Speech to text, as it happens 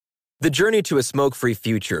The journey to a smoke-free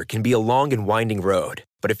future can be a long and winding road,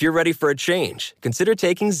 but if you're ready for a change, consider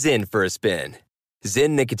taking Zyn for a spin.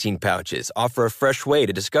 Zyn nicotine pouches offer a fresh way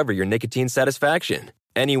to discover your nicotine satisfaction.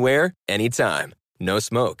 Anywhere, anytime. No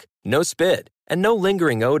smoke, no spit, and no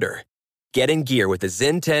lingering odor. Get in gear with the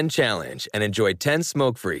Zyn 10 Challenge and enjoy 10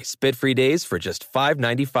 smoke-free, spit-free days for just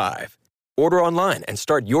 $5.95. Order online and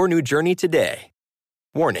start your new journey today.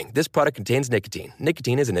 Warning, this product contains nicotine.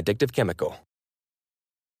 Nicotine is an addictive chemical.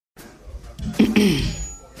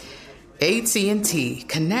 AT&T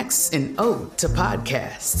connects an ode to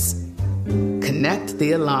podcasts. Connect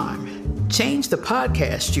the alarm. Change the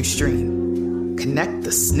podcast you stream. Connect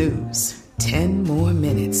the snooze. 10 more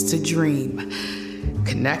minutes to dream.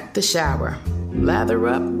 Connect the shower. Lather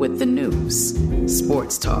up with the news.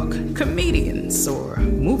 Sports talk, comedians, or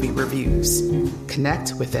movie reviews.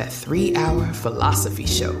 Connect with that 3-hour philosophy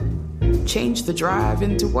show. Change the drive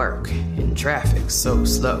into work in traffic so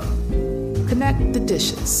slow. Connect the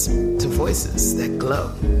dishes to voices that glow.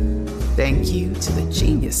 Thank you to the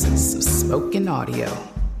geniuses of spoken audio.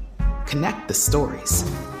 Connect the stories.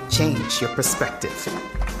 Change your perspective.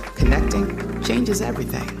 Connecting changes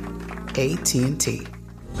everything. AT&T.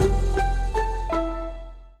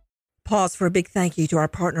 Pause for a big thank you to our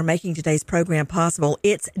partner making today's program possible.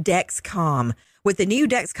 It's Dexcom. With the new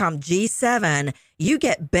Dexcom G7, you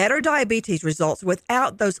get better diabetes results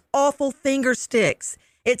without those awful finger sticks.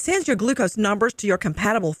 It sends your glucose numbers to your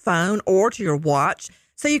compatible phone or to your watch,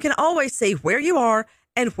 so you can always see where you are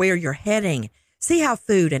and where you're heading. See how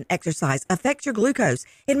food and exercise affect your glucose.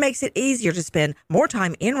 It makes it easier to spend more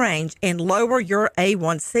time in range and lower your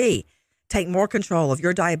A1C. Take more control of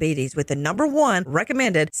your diabetes with the #1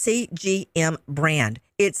 recommended CGM brand.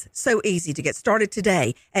 It's so easy to get started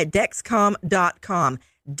today at Dexcom.com.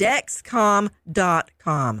 Dexcom.com.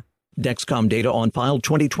 Dexcom data on file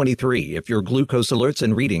 2023. If your glucose alerts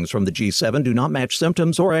and readings from the G7 do not match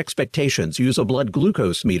symptoms or expectations, use a blood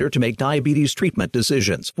glucose meter to make diabetes treatment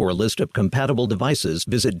decisions. For a list of compatible devices,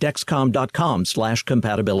 visit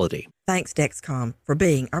Dexcom.com/compatibility. Thanks, Dexcom, for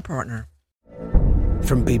being our partner.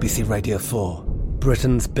 From BBC Radio 4,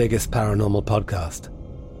 Britain's biggest paranormal podcast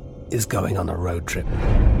is going on a road trip.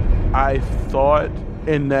 I thought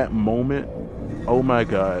in that moment, oh my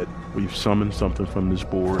God, we've summoned something from this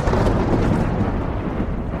board.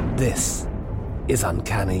 This is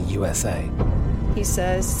Uncanny USA. He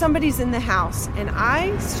says, somebody's in the house, and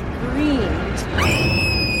I screamed.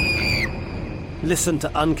 Listen to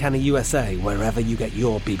Uncanny USA wherever you get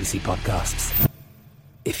your BBC podcasts,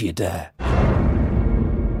 if you dare.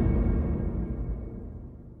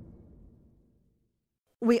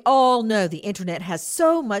 We all know the internet has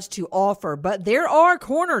so much to offer, but there are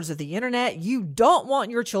corners of the internet you don't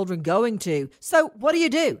want your children going to. So what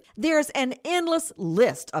do? There's an endless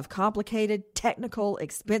list of complicated, technical,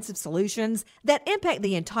 expensive solutions that impact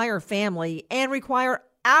the entire family and require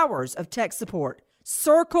hours of tech support.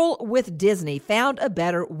 Circle with Disney found a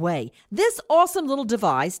better way. This awesome little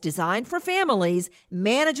device designed for families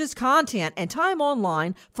manages content and time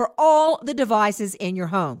online for all the devices in your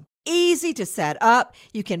home. Easy to set up.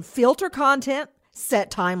 You can filter content,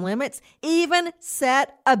 set time limits, even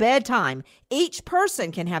set a bedtime. Each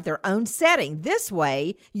person can have their own setting. This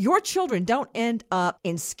way, your children don't end up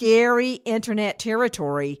in scary internet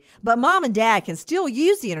territory, but mom and dad can still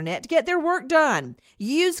use the internet to get their work done.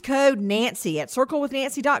 Use code Nancy at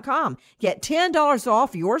circlewithnancy.com. Get $10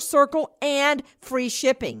 off your Circle and free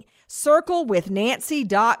shipping.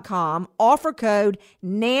 Circlewithnancy.com. Offer code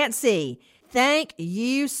Nancy. Thank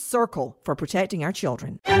you, Circle, for protecting our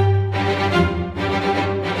children.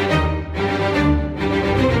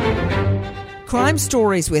 Crime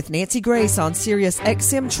Stories with Nancy Grace on Sirius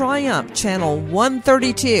XM Triumph, Channel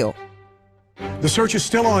 132. The search is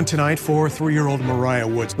still on tonight for 3-year-old Mariah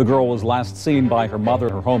Woods. The girl was last seen by her mother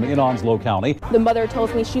at her home in Onslow County. The mother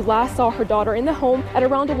tells me she last saw her daughter in the home at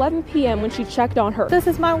around 11 p.m. when she checked on her. This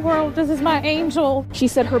is my world. This is my angel. She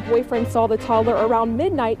said her boyfriend saw the toddler around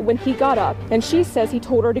midnight when he got up, and she says he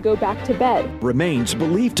told her to go back to bed. Remains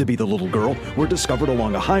believed to be the little girl were discovered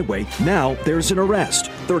along a highway. Now there's an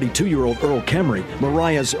arrest. 32-year-old Earl Kemry,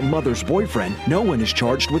 Mariah's mother's boyfriend. No one is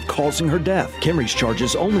charged with causing her death. Kemry's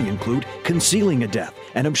charges only include concealing a death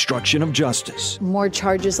and obstruction of justice. More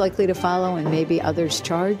charges likely to follow and maybe others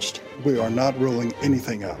charged? We are not ruling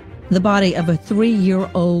anything out. The body of a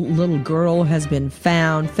 3-year-old little girl has been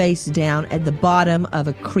found face down at the bottom of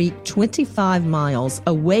a creek 25 miles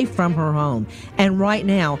away from her home. And right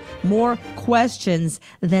now, more questions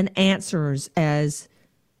than answers as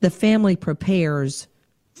the family prepares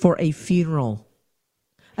for a funeral.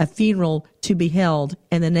 a funeral to be held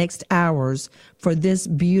in the next hours for this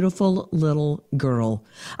beautiful little girl.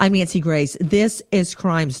 I'm Nancy Grace. This is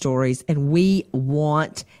Crime Stories, and we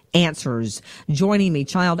want answers. Joining me,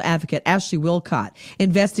 child advocate Ashley Wilcott,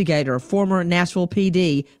 investigator, former Nashville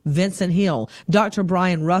PD Vincent Hill, Dr.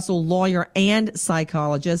 Brian Russell, lawyer and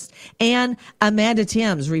psychologist, and Amanda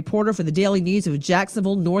Timms, reporter for the Daily News of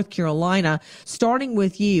Jacksonville, North Carolina. Starting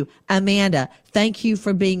with you, Amanda, thank you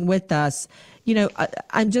for being with us. You know,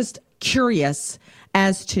 I'm just curious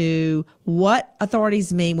as to what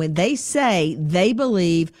authorities mean when they say they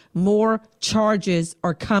believe more charges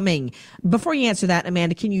are coming. Before you answer that,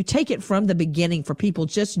 Amanda, can you take it from the beginning for people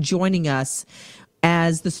just joining us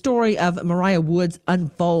as the story of Mariah Woods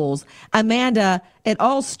unfolds? Amanda, it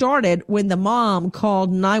all started when the mom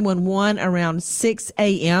called 911 around 6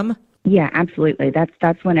 a.m. Yeah, absolutely.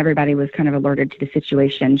 That's when everybody was kind of alerted to the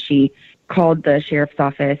situation. She called the sheriff's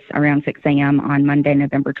office around 6 a.m. on Monday,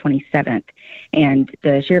 November 27th. And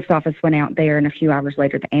the sheriff's office went out there, and a few hours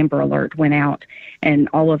later, the Amber Alert went out, and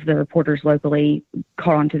all of the reporters locally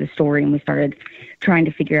caught onto the story, and we started trying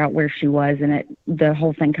to figure out where she was. And the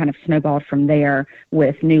whole thing kind of snowballed from there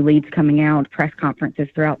with new leads coming out, press conferences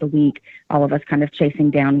throughout the week, all of us kind of chasing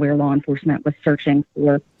down where law enforcement was searching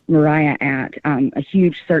for Mariah at. A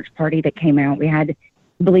huge search party that came out. I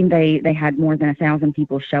believe they had more than 1,000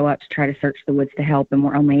 people show up to try to search the woods to help, and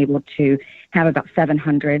were only able to have about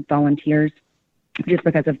 700 volunteers just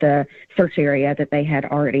because of the search area that they had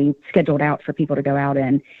already scheduled out for people to go out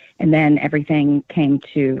in. And then everything came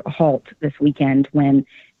to a halt this weekend when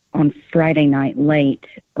on Friday night late,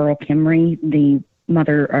 Earl Kimry, the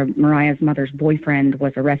Mariah's mother's boyfriend,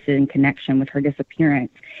 was arrested in connection with her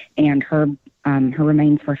disappearance, and her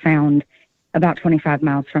remains were found about 25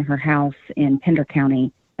 miles from her house in Pender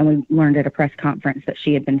County. And we learned at a press conference that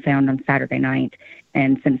she had been found on Saturday night.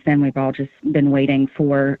 And since then, we've all just been waiting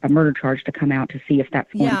for a murder charge to come out to see if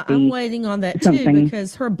that's going to be I'm waiting on that something. too,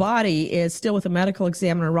 because her body is still with a medical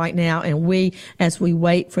examiner right now. And as we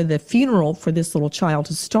wait for the funeral for this little child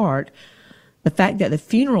to start, the fact that the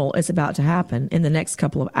funeral is about to happen in the next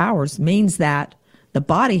couple of hours means that the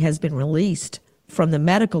body has been released from the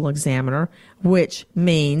medical examiner, which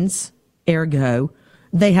means, ergo,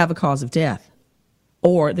 they have a cause of death,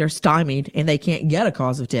 or they're stymied and they can't get a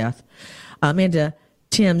cause of death. Amanda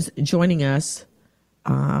Timms joining us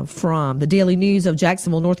from the Daily News of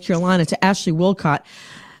Jacksonville, North Carolina, to Ashley Wilcott.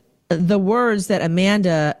 The words that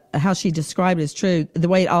Amanda, how she described it is true, the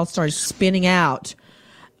way it all started spinning out.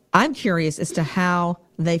 I'm curious as to how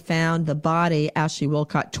they found the body, Ashley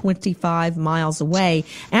Wilcott, 25 miles away,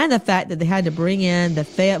 and the fact that they had to bring in the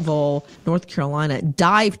Fayetteville, North Carolina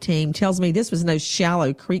dive team tells me this was no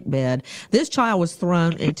shallow creek bed. This child was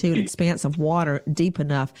thrown into an expanse of water deep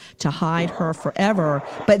enough to hide her forever,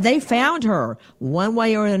 but they found her one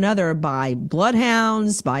way or another by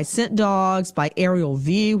bloodhounds, by scent dogs, by aerial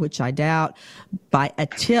view, which I doubt, by a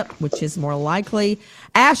tip, which is more likely.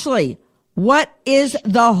 Ashley, what is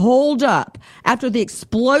the holdup after the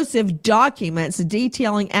explosive documents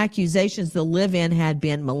detailing accusations the live-in had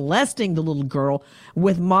been molesting the little girl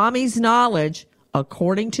with mommy's knowledge?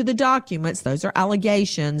 According to the documents, those are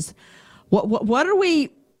allegations. What are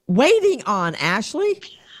we waiting on, Ashley?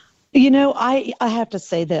 You know, I have to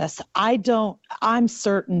say this. I'm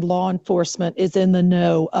certain law enforcement is in the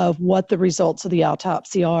know of what the results of the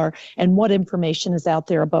autopsy are and what information is out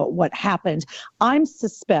there about what happened. I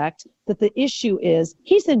suspect that the issue is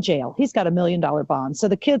he's in jail. He's got $1 million bond. So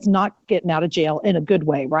the kid's not getting out of jail in a good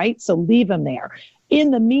way, right? So leave him there.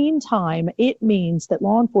 In the meantime, it means that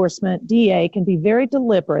law enforcement, DA, can be very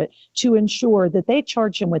deliberate to ensure that they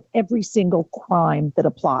charge him with every single crime that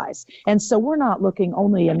applies. And so we're not looking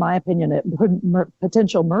only, in my opinion, at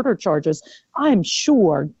potential murder charges. I'm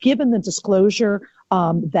sure, given the disclosure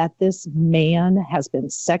that this man has been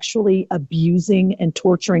sexually abusing and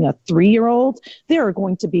torturing a 3-year-old, there are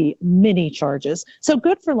going to be many charges. So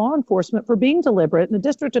good for law enforcement for being deliberate, and the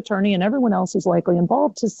district attorney and everyone else who's likely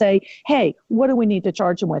involved to say, hey, what do we need to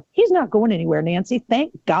charge him with? He's not going anywhere, Nancy.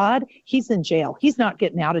 Thank God he's in jail. He's not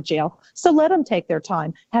getting out of jail. So let them take their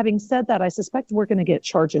time. Having said that, I suspect we're going to get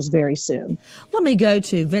charges very soon. Let me go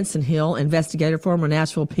to Vincent Hill, investigator, former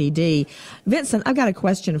Nashville PD. Vincent, I've got a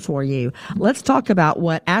question for you. Let's talk about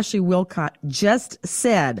what Ashley Wilcott just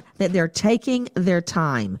said, that they're taking their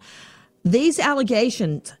time. These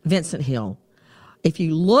allegations, Vincent Hill, if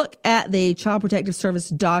you look at the Child Protective Service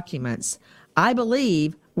documents, I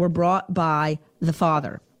believe were brought by the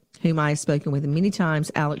father, whom I have spoken with many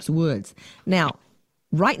times, Alex Woods. Now,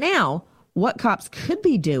 right now, what cops could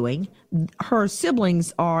be doing, her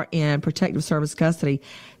siblings are in Protective Service custody.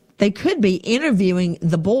 they could be interviewing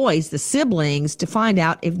the boys, the siblings, to find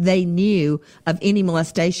out if they knew of any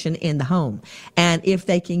molestation in the home. And if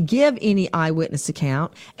they can give any eyewitness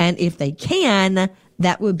account, and if they can,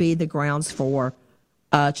 that would be the grounds for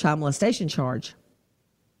a child molestation charge.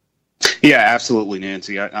 Yeah, absolutely,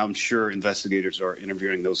 Nancy. I'm sure investigators are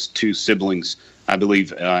interviewing those two siblings, I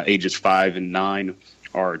believe ages 5 and 9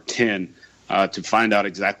 or 10, to find out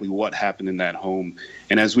exactly what happened in that home.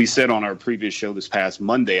 And as we said on our previous show this past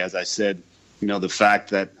Monday, as I said, the fact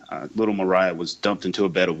that little Mariah was dumped into a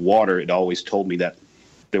bed of water, it always told me that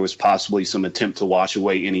there was possibly some attempt to wash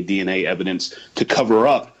away any DNA evidence to cover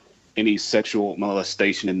up any sexual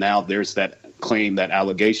molestation. And now there's that claim, that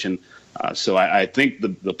allegation. So I think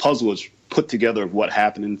the puzzle is put together of what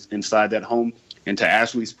happened inside that home. And to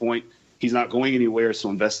Ashley's point, he's not going anywhere, so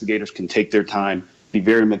investigators can take their time, be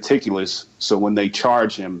very meticulous, so when they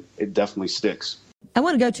charge him, it definitely sticks. I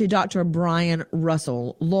want to go to Dr. Brian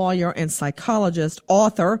Russell, lawyer and psychologist,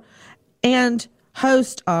 author, and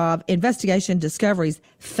host of Investigation Discovery's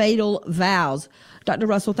Fatal Vows. Dr.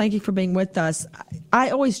 Russell, thank you for being with us.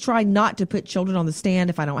 I always try not to put children on the stand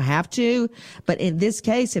if I don't have to, but in this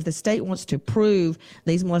case, if the state wants to prove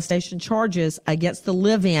these molestation charges against the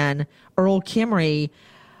live-in, Earl Kimmery,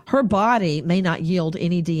 her body may not yield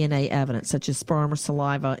any DNA evidence, such as sperm or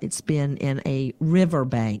saliva. It's been in a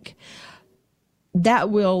riverbank. That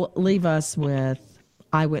will leave us with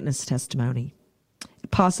eyewitness testimony,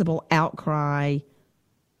 possible outcry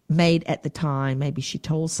made at the time. Maybe she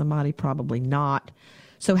told somebody, probably not.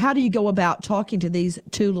 So how do you go about talking to these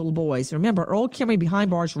two little boys? Remember, Earl Kimmery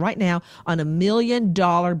behind bars right now on $1 million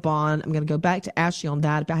bond. I'm going to go back to Ashley on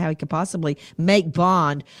that, about how he could possibly make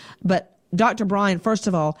bond. But Dr. Brian, first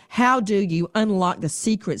of all, how do you unlock the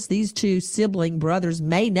secrets these two sibling brothers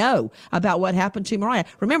may know about what happened to Mariah?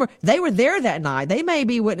 Remember, they were there that night. They may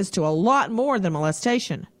be witness to a lot more than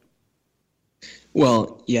molestation.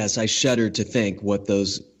 Well, yes, I shudder to think what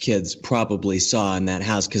those kids probably saw in that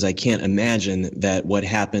house, because I can't imagine that what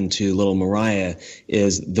happened to little Mariah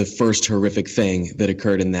is the first horrific thing that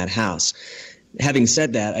occurred in that house. Having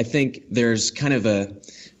said that, I think there's kind of a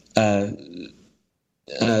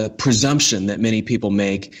presumption that many people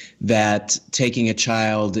make that taking a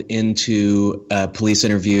child into a police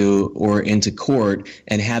interview or into court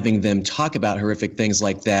and having them talk about horrific things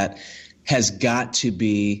like that has got to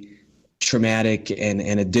be traumatic and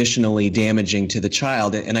additionally damaging to the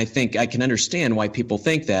child. And I think I can understand why people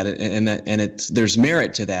think that, and there's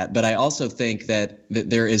merit to that. But I also think that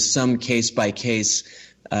there is some case-by-case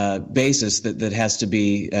basis that has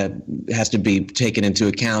to be taken into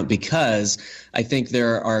account, because I think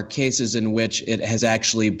there are cases in which it has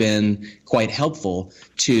actually been quite helpful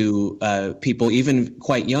to people, even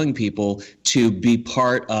quite young people, to be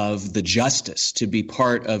part of the justice, to be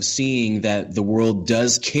part of seeing that the world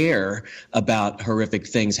does care about horrific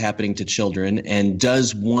things happening to children and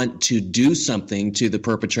does want to do something to the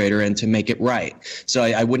perpetrator and to make it right. So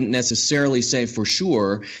I wouldn't necessarily say for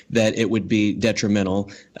sure that it would be detrimental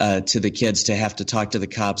to the kids to have to talk to the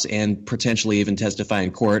cops and potentially even testify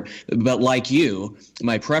in court. But like you,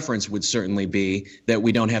 my preference would certainly be that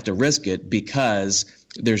we don't have to risk it, because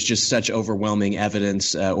there's just such overwhelming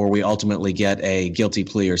evidence, or we ultimately get a guilty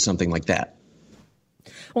plea or something like that.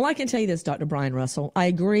 Well, I can tell you this, Dr. Brian Russell. I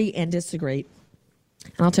agree and disagree,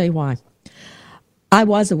 and I'll tell you why. I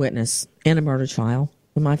was a witness in a murder trial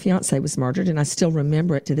when my fiance was murdered, and I still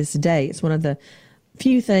remember it to this day. It's one of the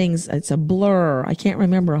few things, it's a blur. I can't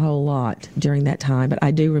remember a whole lot during that time, but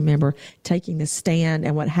I do remember taking the stand,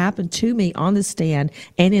 and what happened to me on the stand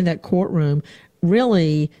and in that courtroom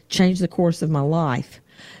really changed the course of my life.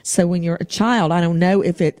 So when you're a child, I don't know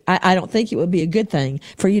if I don't think it would be a good thing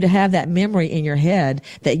for you to have that memory in your head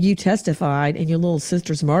that you testified in your little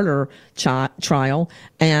sister's murder trial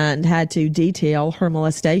and had to detail her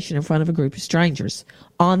molestation in front of a group of strangers.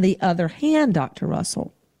 On the other hand, Dr.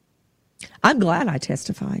 Russell, I'm glad I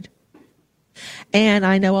testified. And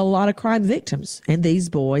I know a lot of crime victims, and these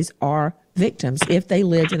boys are victims if they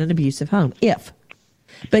lived in an abusive home.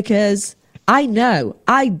 Because I know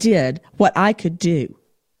I did what I could do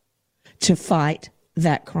to fight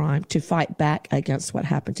that crime, to fight back against what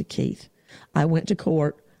happened to Keith. I went to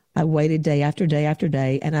court. I waited day after day after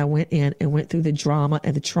day, and I went in and went through the drama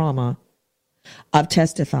and the trauma of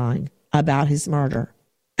testifying about his murder,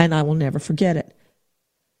 and I will never forget it.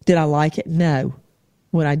 Did I like it? No.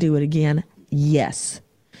 Would I do it again? Yes.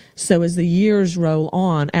 So as the years roll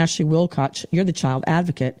on, Ashley Wilcox, you're the child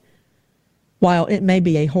advocate. While it may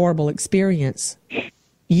be a horrible experience,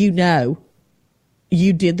 you know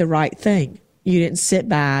you did the right thing. You didn't sit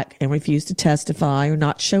back and refuse to testify or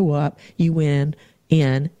not show up. You went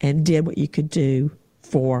in and did what you could do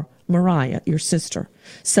for Mariah, your sister.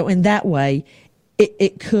 So in that way,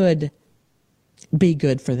 it could be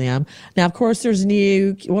good for them. Now, of course, there's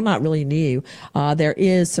not really new. There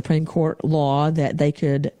is Supreme Court law that they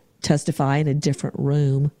could testify in a different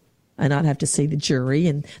room and not have to see the jury,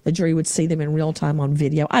 and the jury would see them in real time on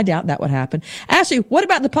video. I doubt that would happen. Ashley, what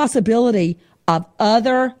about the possibility of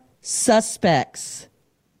other suspects?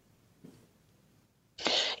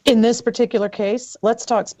 In this particular case, let's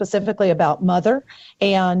talk specifically about mother.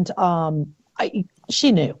 And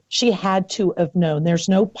she knew. She had to have known. There's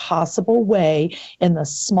no possible way in the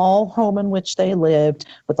small home in which they lived,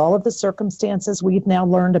 with all of the circumstances we've now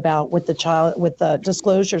learned about with the child, with the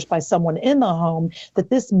disclosures by someone in the home, that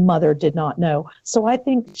this mother did not know. So I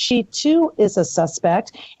think she too is a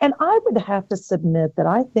suspect. And I would have to submit that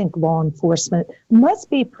I think law enforcement must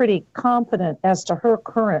be pretty confident as to her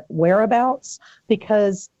current whereabouts,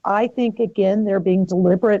 because I think, again, they're being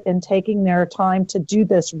deliberate in taking their time to do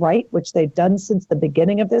this right, which they've done since the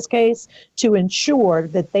beginning of this case, to ensure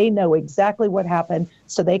that they know exactly what happened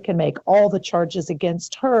so they can make all the charges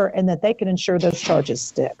against her and that they can ensure those charges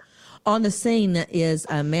stick. On the scene is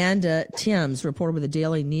Amanda Timms, reporter with the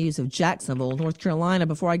Daily News of Jacksonville, North Carolina.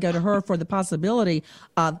 Before I go to her for the possibility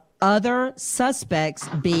of other suspects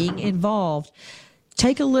being involved,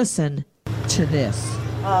 take a listen to this.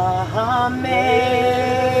 Amazing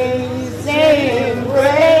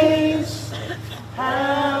grace,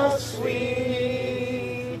 how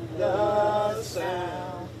sweet the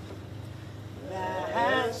sound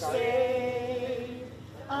that saved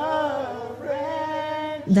a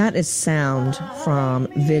wretch. That is sound from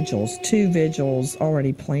vigils, 2 vigils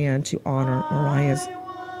already planned to honor Mariah's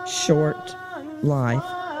short life,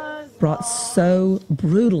 brought so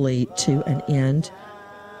brutally to an end.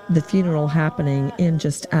 The funeral happening in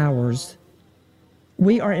just hours.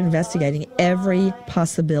 We are investigating every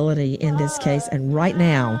possibility in this case, and right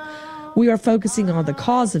now we are focusing on the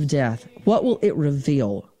cause of death. What will it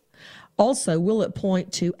reveal? Also, will it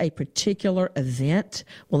point to a particular event?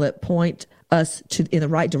 Will it point us in the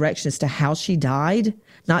right direction as to how she died,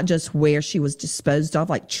 not just where she was disposed of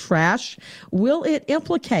like trash? Will it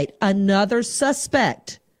implicate another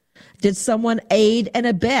suspect? Did someone aid and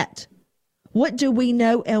abet? What do we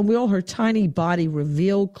know, and will her tiny body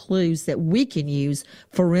reveal clues that we can use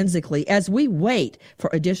forensically as we wait for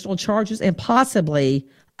additional charges and possibly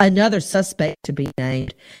another suspect to be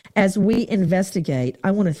named? As we investigate,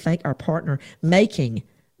 I want to thank our partner making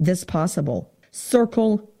this possible.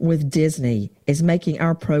 Circle with Disney is making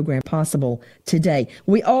our program possible today.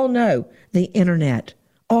 We all know the internet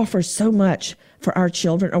offers so much for our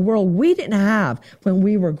children, a world we didn't have when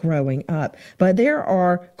we were growing up. But there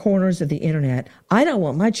are corners of the internet I don't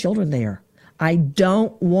want my children there. I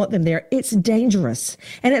don't want them there. It's dangerous.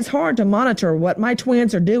 And it's hard to monitor what my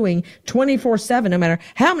twins are doing 24/7, no matter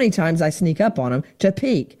how many times I sneak up on them to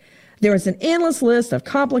peek. There is an endless list of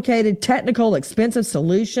complicated, technical, expensive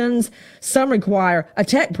solutions. Some require a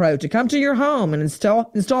tech pro to come to your home and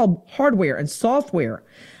install hardware and software.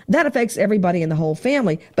 That affects everybody in the whole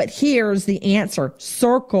family. But here's the answer.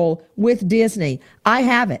 Circle with Disney. I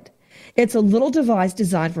have it. It's a little device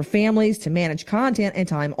designed for families to manage content and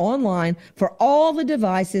time online for all the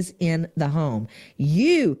devices in the home.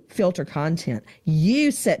 You filter content.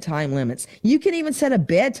 You set time limits. You can even set a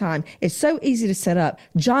bedtime. It's so easy to set up.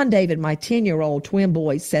 John David, my 10-year-old twin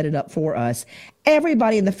boy, set it up for us.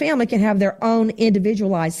 Everybody in the family can have their own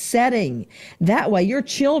individualized setting. That way your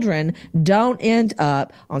children don't end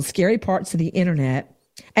up on scary parts of the internet,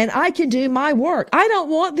 and I can do my work. I don't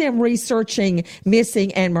want them researching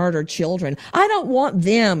missing and murdered children. I don't want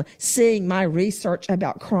them seeing my research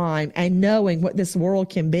about crime and knowing what this world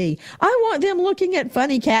can be. I want them looking at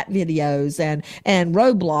funny cat videos and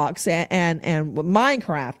Roblox and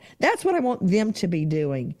Minecraft. That's what I want them to be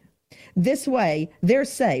doing. This way, they're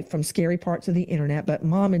safe from scary parts of the internet, but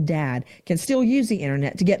mom and dad can still use the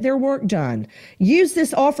internet to get their work done. Use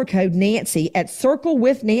this offer code Nancy at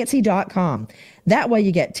circlewithnancy.com. That way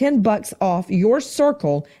you get $10 off your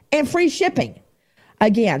Circle and free shipping.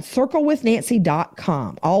 Again,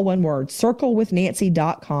 circlewithnancy.com, all one word,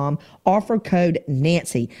 circlewithnancy.com, offer code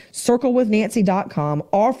Nancy. Circlewithnancy.com,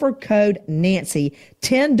 offer code Nancy,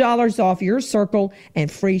 $10 off your Circle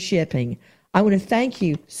and free shipping. I want to thank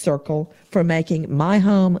you, Circle, for making my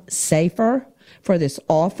home safer, for this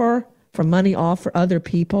offer, for money off for other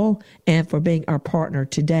people, and for being our partner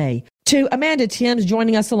today. To Amanda Timms,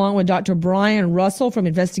 joining us along with Dr. Brian Russell from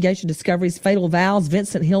Investigation Discovery's Fatal Vows,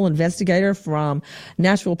 Vincent Hill, investigator from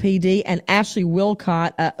Nashville PD, and Ashley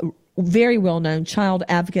Wilcott, a very well-known child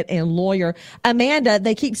advocate and lawyer. Amanda,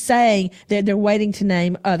 they keep saying that they're waiting to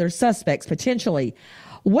name other suspects, potentially.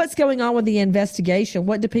 What's going on with the investigation?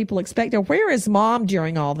 What do people expect? Or where is Mom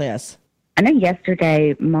during all this? I know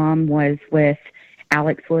yesterday Mom was with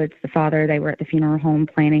Alex Woods, the father. They were at the funeral home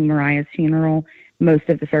planning Mariah's funeral. Most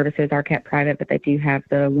of the services are kept private, but they do have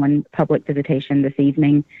the one public visitation this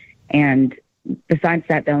evening. And besides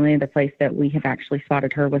that, the only other place that we have actually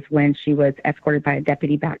spotted her was when she was escorted by a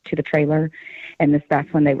deputy back to the trailer. And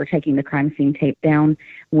that's when they were taking the crime scene tape down.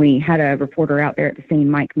 We had a reporter out there at the scene,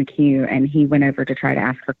 Mike McHugh, and he went over to try to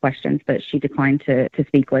ask her questions, but she declined to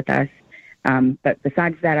speak with us. But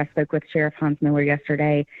besides that, I spoke with Sheriff Hans Miller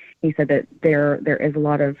yesterday. He said that there is a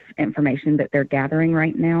lot of information that they're gathering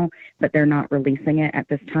right now, but they're not releasing it at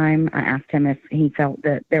this time. I asked him if he felt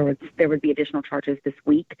that there would be additional charges this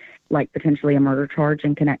week, like potentially a murder charge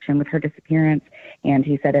in connection with her disappearance. And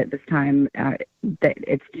he said at this time that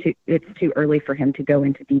it's too early for him to go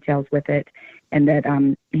into details with it, and that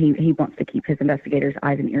he wants to keep his investigators'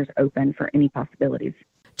 eyes and ears open for any possibilities.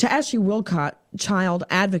 To Ashley Wilcott, child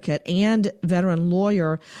advocate and veteran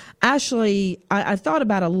lawyer. Ashley, I thought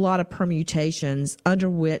about a lot of permutations under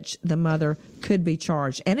which the mother could be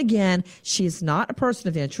charged. And again, she is not a person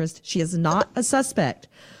of interest. She is not a suspect.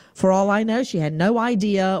 For all I know, she had no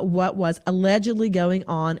idea what was allegedly going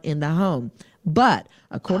on in the home. But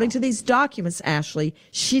according to these documents, Ashley,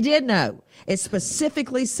 she did know. It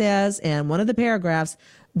specifically says in one of the paragraphs,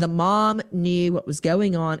 the mom knew what was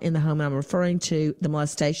going on in the home, and I'm referring to the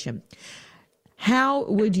molestation. How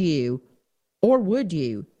would you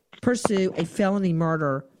pursue a felony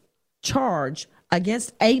murder charge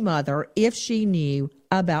against a mother if she knew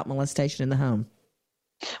about molestation in the home?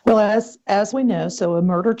 Well, as we know, so a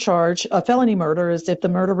murder charge, a felony murder, is if the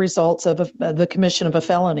murder results of the commission of a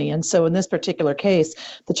felony. And so in this particular case,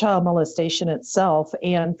 the child molestation itself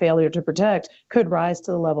and failure to protect could rise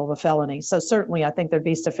to the level of a felony. So certainly I think there'd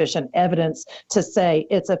be sufficient evidence to say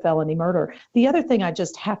it's a felony murder. The other thing I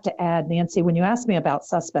just have to add, Nancy, when you ask me about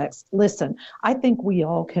suspects, listen, I think we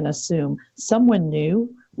all can assume someone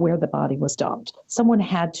knew where the body was dumped. Someone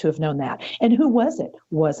had to have known that. And who was it?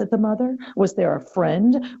 Was it the mother? Was there a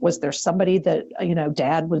friend? Was there somebody that,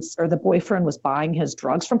 dad was, or the boyfriend was buying his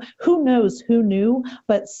drugs from? Who knows who knew?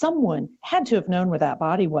 But someone had to have known where that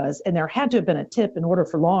body was. And there had to have been a tip in order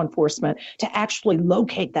for law enforcement to actually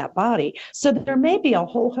locate that body. So there may be a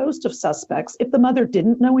whole host of suspects. If the mother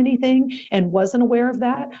didn't know anything and wasn't aware of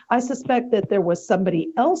that, I suspect that there was somebody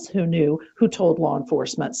else who knew who told law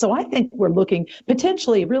enforcement. So I think we're looking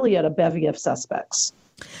potentially really at a bevy of suspects.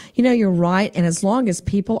 You're right. And as long as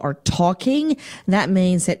people are talking, that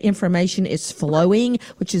means that information is flowing,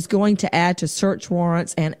 which is going to add to search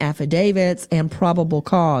warrants and affidavits and probable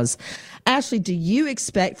cause. Ashley, do you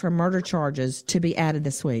expect for murder charges to be added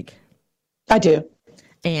this week? I do.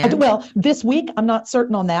 And well, this week, I'm not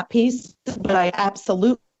certain on that piece, but I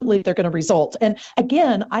absolutely they're going to result. And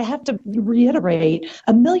again, I have to reiterate,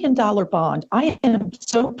 $1 million bond. I am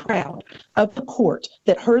so proud of the court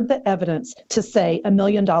that heard the evidence to say $1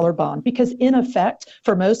 million bond, because in effect,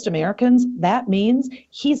 for most Americans, that means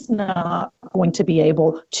he's not going to be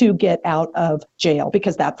able to get out of jail,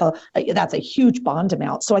 because that's a huge bond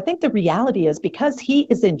amount. So I think the reality is, because he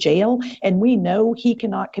is in jail and we know he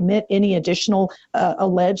cannot commit any additional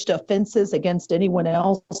alleged offenses against anyone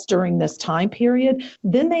else during this time period,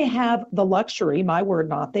 then they have the luxury, my word,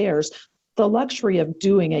 not theirs, the luxury of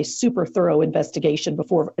doing a super thorough investigation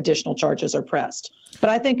before additional charges are pressed. But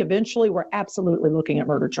I think eventually we're absolutely looking at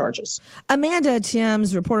murder charges. Amanda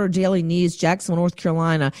Timms, reporter Daily News, Jacksonville, North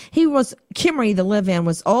Carolina. Kimry, the live-in,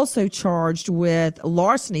 was also charged with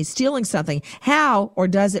larceny, stealing something. How, or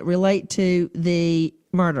does it relate to the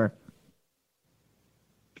murder?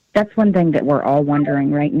 That's one thing that we're all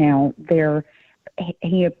wondering right now.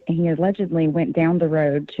 He allegedly went down the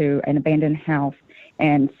road to an abandoned house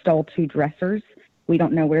and stole 2 dressers. We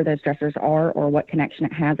don't know where those dressers are or what connection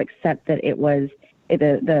it has, except that it was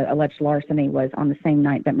the alleged larceny was on the same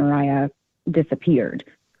night that Mariah disappeared.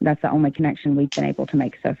 That's the only connection we've been able to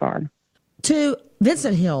make so far. To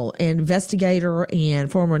Vincent Hill, investigator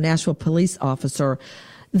and former Nashville police officer.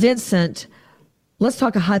 Vincent, let's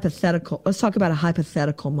talk about a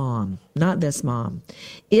hypothetical mom, not this mom.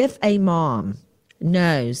 If a mom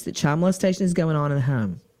knows that child molestation is going on in the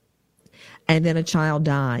home, and then a child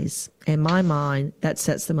dies, in my mind, that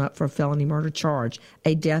sets them up for a felony murder charge.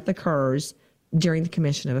 A death occurs during the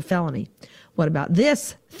commission of a felony. What about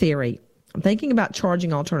this theory? I'm thinking about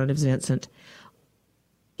charging alternatives, Vincent.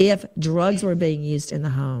 If drugs were being used in the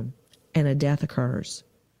home and a death occurs,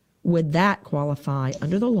 would that qualify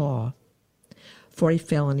under the law for a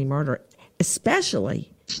felony murder,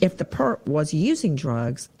 especially if the perp was using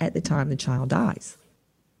drugs at the time the child dies?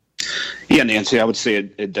 Yeah, Nancy, I would say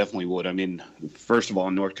it definitely would. I mean, first of all,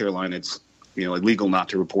 in North Carolina, it's illegal not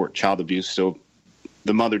to report child abuse. So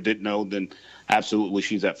the mother didn't know, then absolutely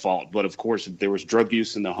she's at fault. But of course, if there was drug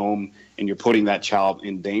use in the home and you're putting that child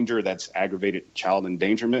in danger, that's aggravated child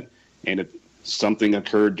endangerment. And if something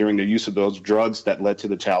occurred during the use of those drugs that led to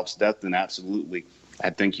the child's death, then absolutely,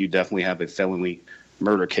 I think you definitely have a felony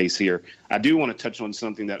murder case here. I do want to touch on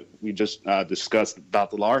something that we just discussed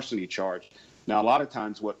about the larceny charge. Now, a lot of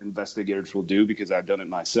times what investigators will do, because I've done it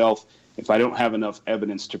myself, if I don't have enough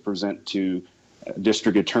evidence to present to a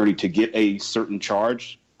district attorney to get a certain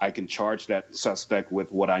charge, I can charge that suspect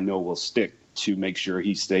with what I know will stick to make sure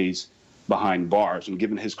he stays behind bars. And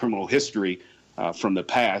given his criminal history from the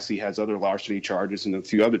past, he has other larceny charges and a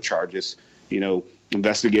few other charges.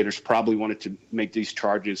 Investigators probably wanted to make these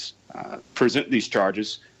charges, present these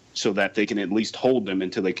charges so that they can at least hold them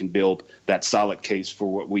until they can build that solid case for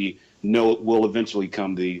what we know will eventually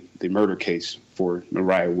come the murder case for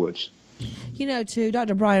Mariah Woods. To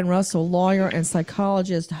Dr. Brian Russell, lawyer and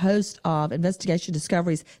psychologist, host of Investigation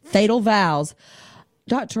Discovery's Fatal Vows.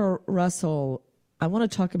 Dr. Russell, I want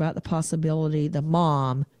to talk about the possibility the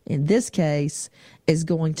mom, in this case, is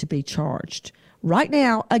going to be charged. Right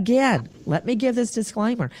now, again, let me give this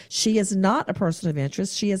disclaimer. She is not a person of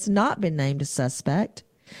interest. She has not been named a suspect.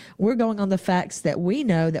 We're going on the facts that we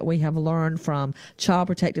know, that we have learned from Child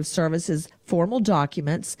Protective Services formal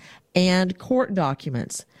documents and court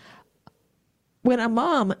documents. When a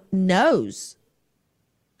mom knows,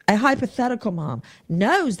 a hypothetical mom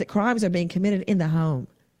knows that crimes are being committed in the home,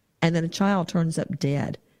 and then a child turns up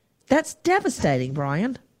dead, that's devastating,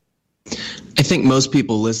 Brian. I think most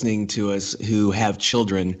people listening to us who have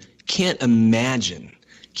children can't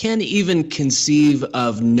even conceive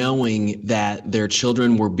of knowing that their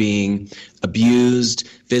children were being abused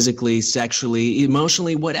physically, sexually,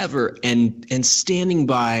 emotionally, whatever, and standing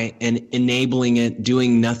by and enabling it,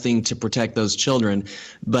 doing nothing to protect those children.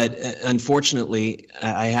 But unfortunately,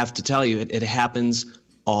 I have to tell you, it happens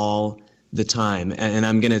all the time. And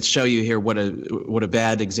I'm going to show you here what a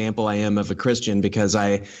bad example I am of a Christian, because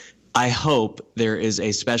I hope there is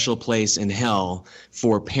a special place in hell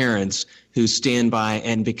for parents who stand by,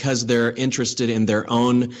 and because they're interested in their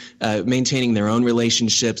own, maintaining their own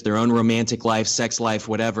relationships, their own romantic life, sex life,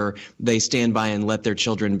 whatever, they stand by and let their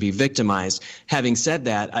children be victimized. Having said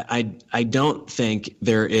that, I don't think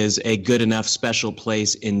there is a good enough special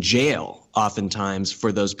place in jail oftentimes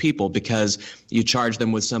for those people, because you charge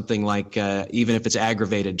them with something like, even if it's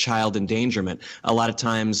aggravated child endangerment, a lot of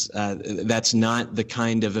times that's not the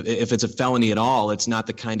kind of, if it's a felony at all, it's not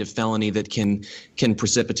the kind of felony that can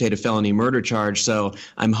precipitate a felony murder charge. So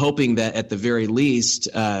I'm hoping that at the very least,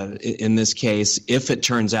 in this case, if it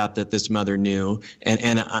turns out that this mother knew,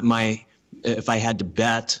 if I had to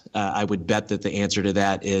bet, I would bet that the answer to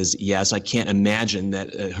that is yes. I can't imagine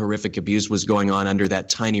that horrific abuse was going on under that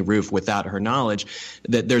tiny roof without her knowledge,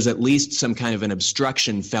 that there's at least some kind of an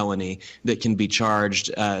obstruction felony that can be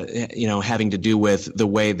charged, having to do with the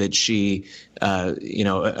way that she,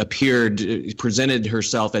 presented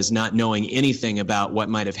herself as not knowing anything about what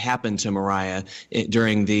might have happened to Mariah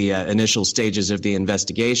during the initial stages of the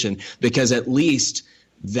investigation, because at least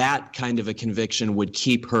that kind of a conviction would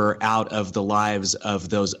keep her out of the lives of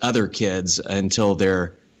those other kids until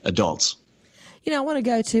they're adults. I want to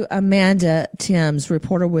go to Amanda Timms,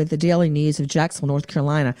 reporter with the Daily News of Jacksonville, North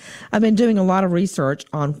Carolina. I've been doing a lot of research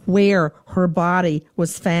on where her body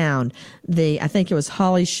was found. I think it was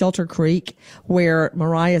Holly Shelter Creek where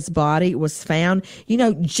Mariah's body was found.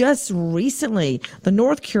 Just recently, the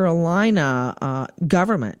North Carolina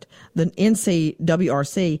government, the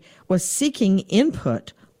NCWRC, was seeking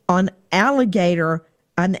input on an alligator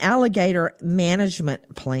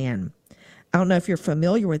management plan. I don't know if you're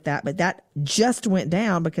familiar with that, but that just went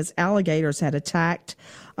down because alligators had attacked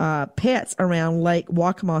pets around Lake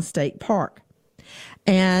Waccamaw State Park.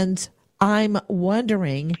 And I'm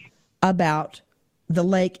wondering about the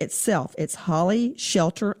lake itself. It's Holly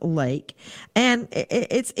Shelter Lake, and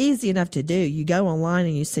it's easy enough to do. You go online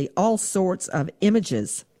and you see all sorts of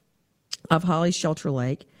images of Holly Shelter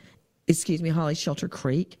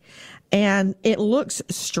Creek, and it looks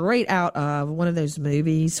straight out of one of those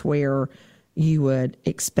movies where you would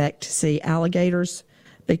expect to see alligators,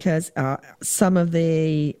 because some of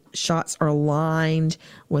the shots are lined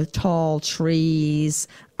with tall trees,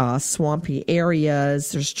 swampy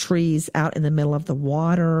areas. There's trees out in the middle of the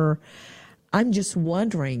water. I'm just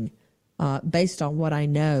wondering, based on what I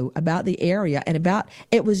know about the area and about,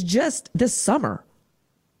 it was just this summer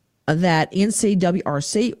that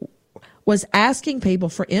NCWRC was asking people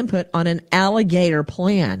for input on an alligator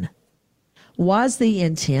plan. Was the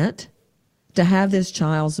intent to have this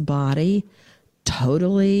child's body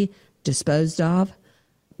totally disposed of,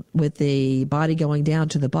 with the body going down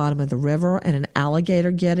to the bottom of the river and an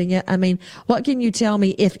alligator getting it. I mean, what can you tell me,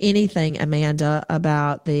 if anything, Amanda,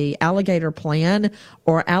 about the alligator plan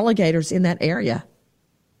or alligators in that area?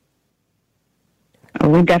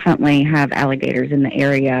 We definitely have alligators in the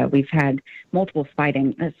area. We've had multiple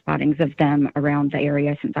spottings of them around the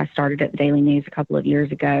area since I started at the Daily News a couple of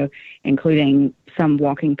years ago, including some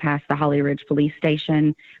walking past the Holly Ridge Police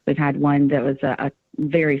Station. We've had one that was a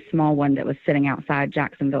very small one that was sitting outside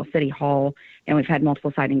Jacksonville City Hall, and we've had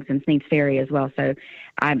multiple sightings in Sneads Ferry as well. So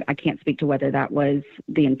I can't speak to whether that was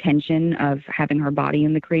the intention of having her body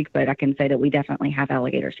in the creek, but I can say that we definitely have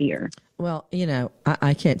alligators here. Well, you know,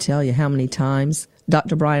 I can't tell you how many times,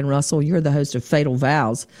 Dr. Brian Russell, you're the host of Fatal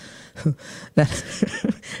Vows. I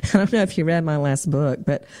don't know if you read my last book,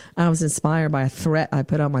 but I was inspired by a threat I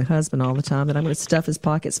put on my husband all the time that I'm going to stuff his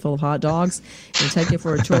pockets full of hot dogs and take him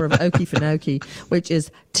for a tour of Okefenokee, which is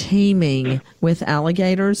teeming with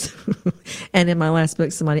alligators. And in my last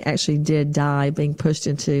book, somebody actually did die being pushed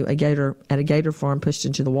into a gator farm, pushed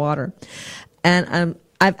into the water. And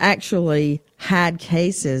I've actually had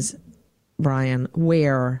cases, Brian,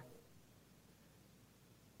 where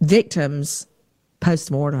victims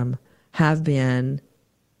post-mortem have been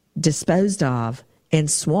disposed of in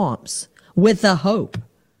swamps with the hope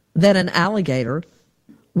that an alligator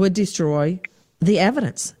would destroy the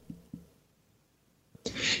evidence.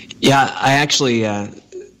 Yeah, I actually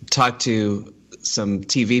talked to some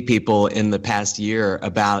TV people in the past year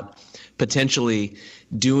about potentially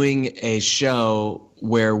doing a show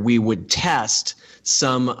where we would test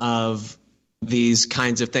some of these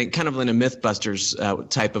kinds of things, kind of in a Mythbusters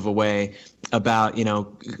type of a way, about, you know,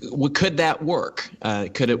 could that work?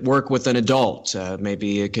 Could it work with an adult?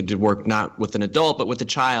 Maybe it could work not with an adult, but with a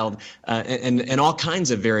child, and all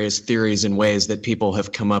kinds of various theories and ways that people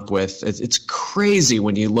have come up with. It's crazy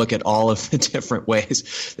when you look at all of the different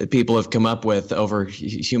ways that people have come up with over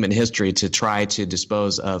human history to try to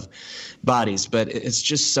dispose of bodies. But it's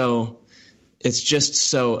just so,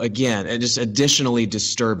 again, just additionally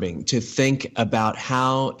disturbing to think about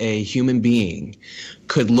how a human being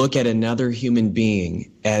could look at another human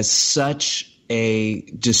being as such a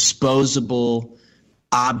disposable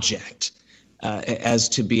object, as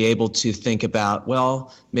to be able to think about,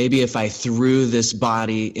 well, maybe if I threw this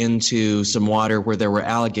body into some water where there were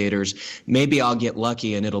alligators, maybe I'll get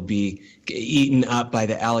lucky and it'll be eaten up by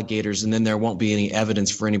the alligators, and then there won't be any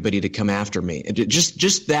evidence for anybody to come after me.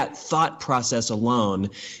 Just that thought process alone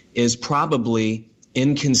is probably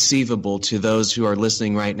inconceivable to those who are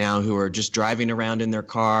listening right now, who are just driving around in their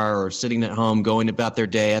car or sitting at home, going about their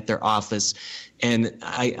day at their office. And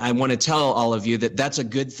I want to tell all of you that that's a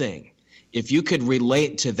good thing. If you could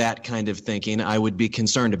relate to that kind of thinking, I would be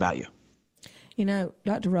concerned about you. You know,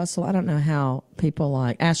 Dr. Russell, I don't know how people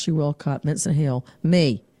like Ashley Wilcott, Vincent Hill,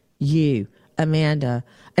 me, you, Amanda,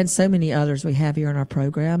 and so many others we have here in our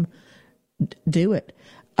program do it.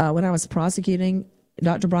 When I was prosecuting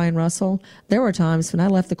Dr. Brian Russell, there were times when I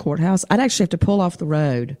left the courthouse, I'd actually have to pull off the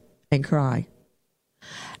road and cry.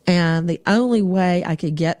 And the only way I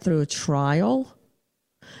could get through a trial,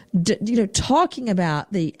 talking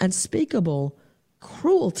about the unspeakable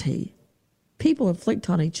cruelty people inflict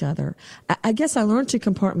on each other, I guess I learned to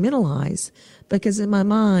compartmentalize, because in my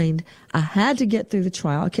mind, I had to get through the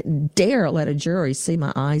trial. I couldn't dare let a jury see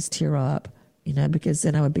my eyes tear up, because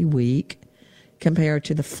then I would be weak compared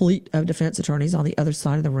to the fleet of defense attorneys on the other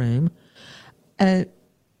side of the room.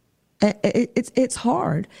 It's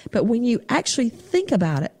hard. But when you actually think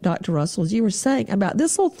about it, Dr. Russell, as you were saying about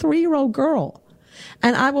this little 3-year-old girl,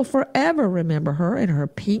 and I will forever remember her in her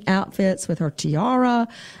pink outfits with her tiara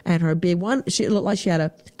and her big one. She looked like she had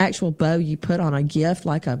an actual bow you put on a gift,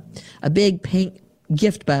 like a big pink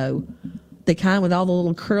gift bow, the kind with all the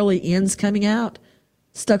little curly ends coming out,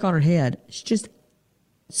 stuck on her head. She's just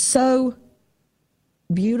so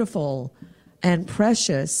beautiful and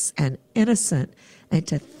precious and innocent. And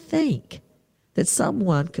to think that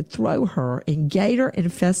someone could throw her in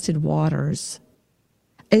gator-infested waters,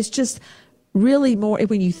 it's just really more,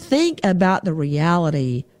 when you think about the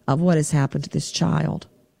reality of what has happened to this child.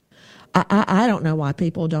 I don't know why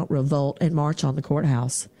people don't revolt and march on the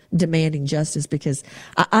courthouse demanding justice, because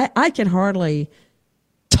I can hardly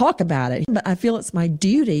talk about it, but I feel it's my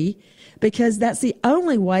duty, because that's the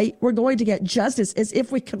only way we're going to get justice, is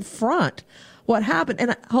if we confront what happened.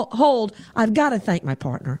 And I've got to thank my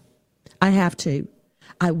partner. I have to.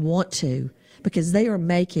 I want to, because they are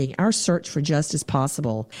making our search for justice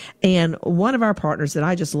possible. And one of our partners that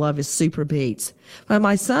I just love is Super Beets. When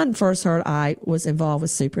my son first heard I was involved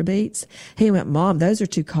with Super Beets, he went, Mom, those are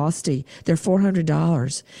too costly. They're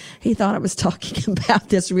 $400. He thought I was talking about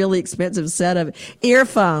this really expensive set of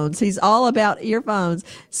earphones. He's all about earphones.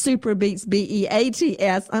 Super Beets,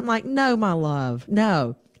 B-E-A-T-S. I'm like, no, my love,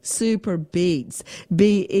 no. Super Beets,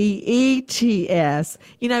 B-E-E-T-S.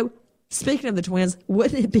 You know, speaking of the twins,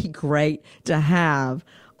 wouldn't it be great to have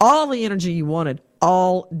all the energy you wanted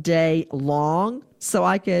all day long? So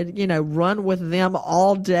I could, run with them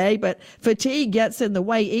all day. But fatigue gets in the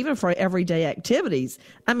way even for everyday activities.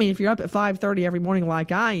 I mean, if you're up at 5:30 every morning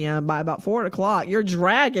like I am, by about 4 o'clock, you're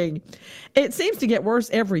dragging. It seems to get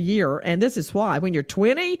worse every year. And this is why. When you're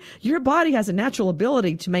 20, your body has a natural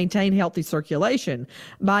ability to maintain healthy circulation.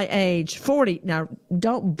 By age 40, now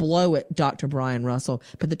don't blow it, Dr. Brian Russell,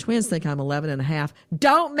 but the twins think I'm 11 and a half.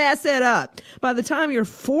 Don't mess it up. By the time you're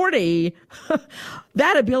 40,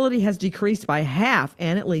 that ability has decreased by half,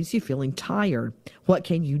 and it leaves you feeling tired. What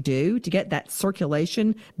can you do to get that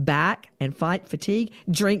circulation back and fight fatigue?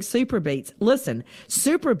 Drink Super Beets. Listen,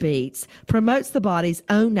 Super Beets promotes the body's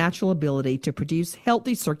own natural ability to produce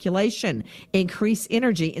healthy circulation, increase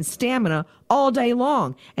energy and stamina all day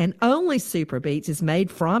long. And only Super Beets is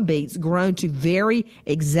made from beets grown to very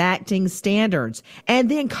exacting standards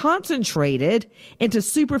and then concentrated into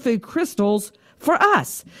superfood crystals for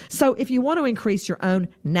us. So if you want to increase your own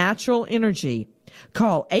natural energy,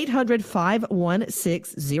 call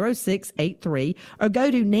 800-516-0683 or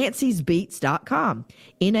go to nancysbeets.com,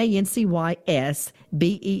 NANCYSBEETS,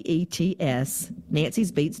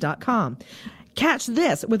 nancysbeets.com. Catch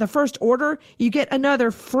this. With a first order, you get another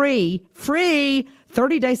free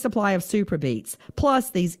 30-day supply of Super Beets, plus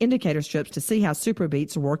these indicator strips to see how Super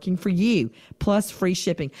Beets are working for you, plus free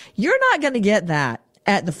shipping. You're not going to get that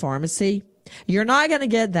at the pharmacy. You're not going to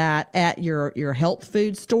get that at your health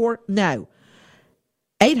food store. No.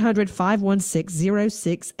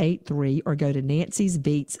 800-516-0683 or go to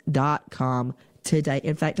nancysbeets.com today.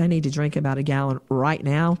 In fact, I need to drink about a gallon right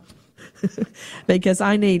now because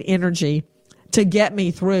I need energy to get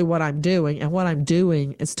me through what I'm doing. And what I'm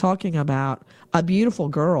doing is talking about a beautiful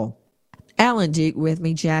girl. Alan Duke with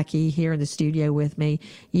me, Jackie here in the studio with me.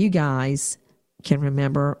 You guys can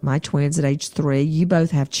remember my twins at age 3. You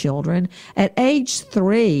both have children. At age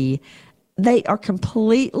 3, they are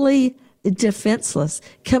completely defenseless.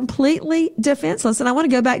 And I want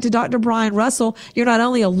to go back to Dr. Brian Russell. You're not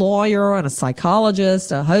only a lawyer and a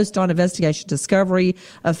psychologist, a host on Investigation Discovery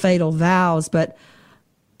of Fatal Vows, but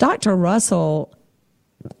Dr. Russell,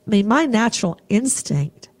 my natural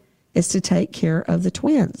instinct is to take care of the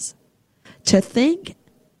twins. To think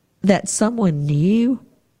that someone knew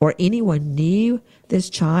or anyone knew this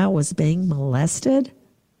child was being molested.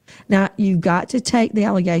 Now, you've got to take the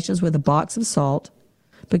allegations with a box of salt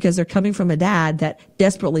because they're coming from a dad that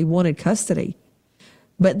desperately wanted custody.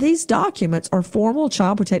 But these documents are formal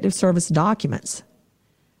Child Protective Service documents.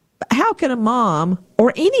 How can a mom,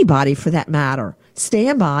 or anybody for that matter,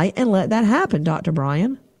 stand by and let that happen, Dr.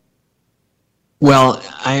 Brian? Well,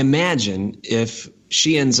 I imagine if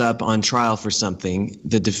she ends up on trial for something,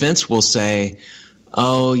 the defense will say,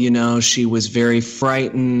 oh, she was very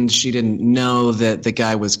frightened. She didn't know that the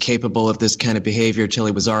guy was capable of this kind of behavior till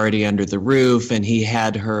he was already under the roof, and he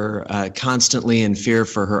had her constantly in fear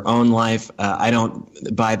for her own life. I don't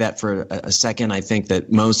buy that for a second. I think that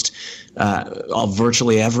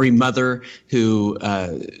virtually every mother who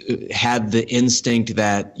had the instinct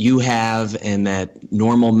that you have and that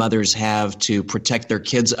normal mothers have to protect their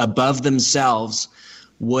kids above themselves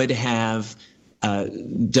would have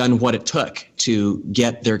done what it took to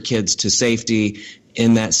get their kids to safety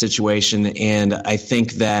in that situation. And I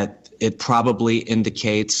think that it probably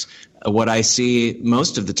indicates what I see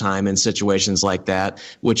most of the time in situations like that,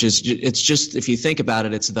 which is it's just, if you think about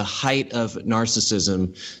it, it's the height of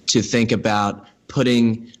narcissism to think about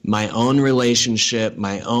putting my own relationship,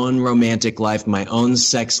 my own romantic life, my own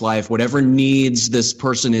sex life, whatever needs this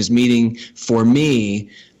person is meeting for me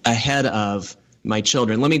ahead of my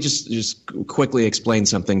children. Let me just quickly explain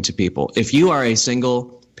something to people. If you are a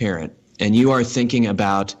single parent and you are thinking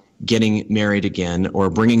about getting married again or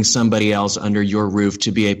bringing somebody else under your roof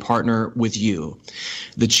to be a partner with you,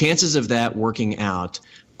 the chances of that working out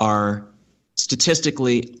are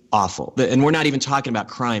statistically awful. And we're not even talking about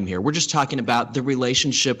crime here. We're just talking about the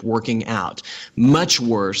relationship working out. Much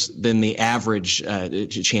worse than the average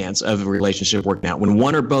chance of a relationship working out. When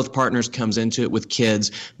one or both partners comes into it with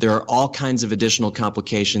kids, there are all kinds of additional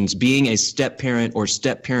complications. Being a step-parent or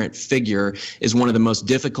step-parent figure is one of the most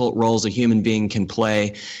difficult roles a human being can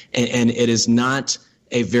play. And it is not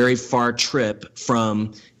a very far trip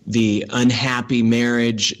from the unhappy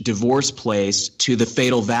marriage divorce place to the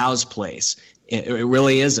fatal vows place. It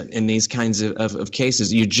really isn't in these kinds of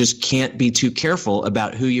cases. You just can't be too careful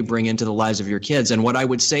about who you bring into the lives of your kids. And what I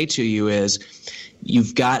would say to you is,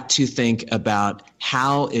 you've got to think about,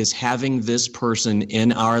 how is having this person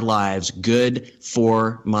in our lives good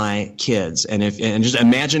for my kids? And just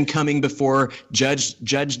imagine coming before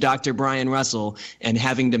Judge Dr. Brian Russell and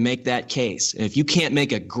having to make that case. And if you can't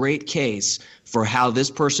make a great case for how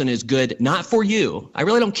this person is good, not for you, I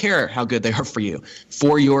really don't care how good they are for you,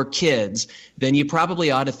 for your kids, then you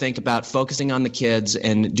probably ought to think about focusing on the kids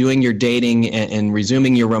and doing your dating and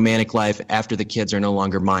resuming your romantic life after the kids are no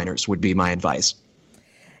longer minors, would be my advice.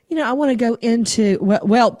 You know, I want to go into,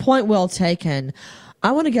 well, point well taken.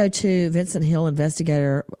 I want to go to Vincent Hill,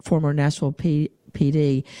 investigator, former Nashville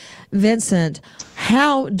PD. Vincent,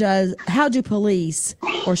 how do police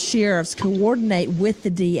or sheriffs coordinate with the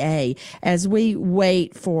DA as we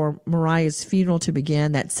wait for Mariah's funeral to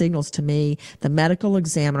begin? That signals to me the medical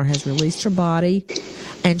examiner has released her body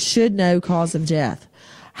and should know cause of death.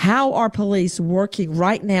 How are police working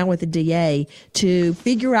right now with the DA to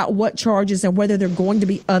figure out what charges and whether there are going to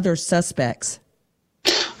be other suspects?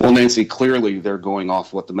 Well, Nancy, clearly they're going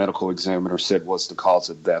off what the medical examiner said was the cause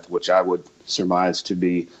of death, which I would surmise to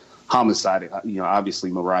be homicide. You know, obviously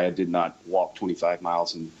Mariah did not walk 25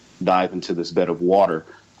 miles and dive into this bed of water.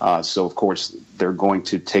 So, of course, they're going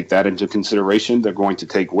to take that into consideration. They're going to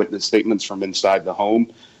take witness statements from inside the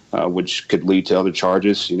home, which could lead to other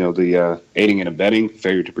charges. You know, the aiding and abetting,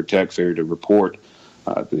 failure to protect, failure to report,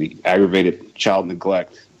 the aggravated child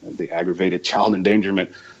neglect, the aggravated child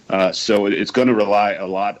endangerment. So it's going to rely a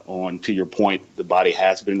lot on, to your point, the body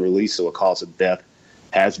has been released, so a cause of death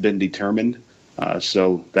has been determined.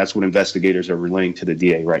 So that's what investigators are relaying to the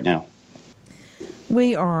DA right now.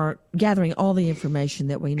 We are gathering all the information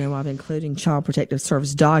that we know of, including Child Protective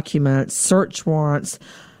Service documents, search warrants.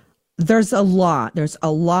 There's a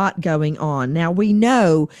lot going on. Now, we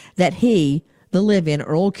know that the live-in,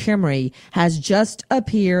 Earl Kimmerer, has just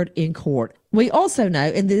appeared in court. We also know,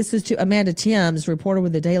 and this is to Amanda Timms, reporter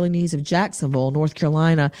with the Daily News of Jacksonville, North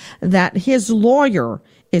Carolina, that his lawyer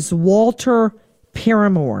is Walter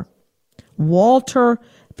Paramore. Walter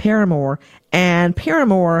Paramore. And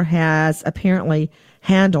Paramore has apparently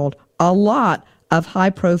handled a lot of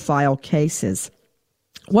high-profile cases.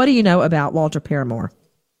 What do you know about Walter Paramore?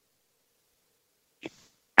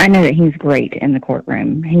 I know that he's great in the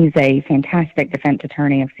courtroom. He's a fantastic defense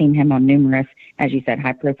attorney. I've seen him on numerous, as you said,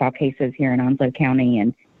 high-profile cases here in Onslow County,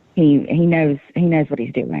 and he knows what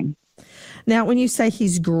he's doing. Now, when you say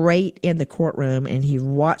he's great in the courtroom and he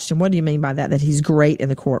watched him, what do you mean by that he's great in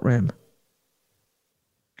the courtroom?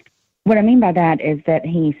 What I mean by that is that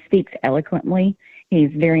he speaks eloquently. He's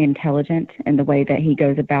very intelligent in the way that he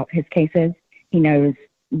goes about his cases. He knows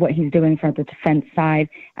what he's doing from the defense side.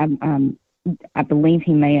 I believe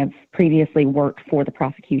he may have previously worked for the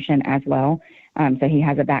prosecution as well. So he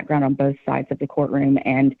has a background on both sides of the courtroom,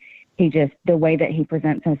 and the way that he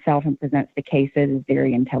presents himself and presents the cases is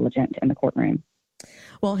very intelligent in the courtroom.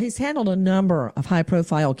 Well, he's handled a number of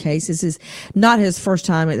high-profile cases. It's not his first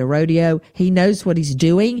time at the rodeo. He knows what he's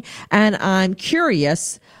doing. And I'm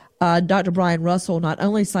curious, Dr. Brian Russell, not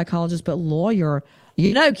only psychologist but lawyer,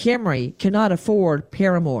 you know Kimmerer cannot afford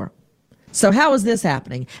Paramore. So how is this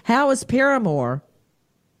happening? How is Paramore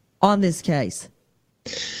on this case?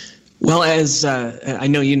 Well, as I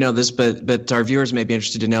know you know this, but our viewers may be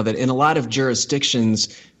interested to know that in a lot of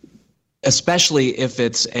jurisdictions, especially if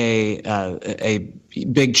it's a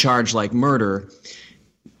big charge like murder,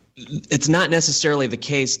 it's not necessarily the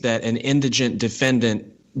case that an indigent defendant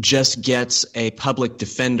just gets a public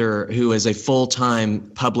defender who is a full-time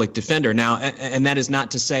public defender. Now, and that is not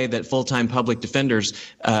to say that full-time public defenders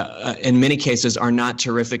in many cases are not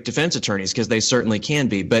terrific defense attorneys, because they certainly can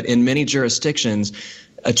be. But in many jurisdictions,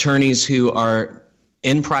 attorneys who are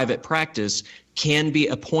in private practice can be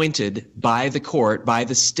appointed by the court, by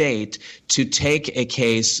the state, to take a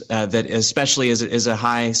case that especially is a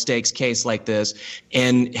high-stakes case like this,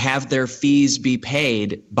 and have their fees be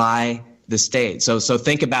paid by the state. So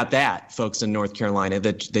think about that, folks in North Carolina,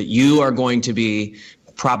 that you are going to be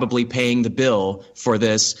probably paying the bill for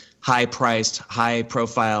this high-priced,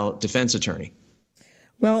 high-profile defense attorney.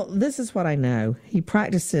 Well, this is what I know. He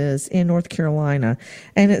practices in North Carolina,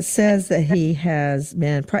 and it says that he has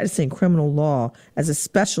been practicing criminal law as a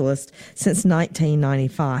specialist since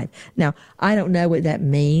 1995. Now, I don't know what that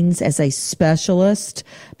means as a specialist,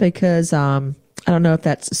 because I don't know if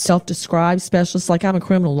that's self-described specialist. Like, I'm a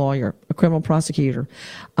criminal lawyer, a criminal prosecutor,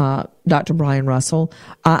 Dr. Brian Russell.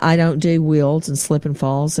 I don't do wills and slip and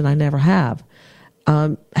falls, and I never have.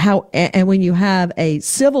 And when you have a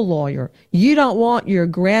civil lawyer, you don't want your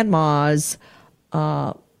grandma's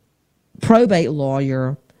probate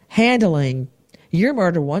lawyer handling your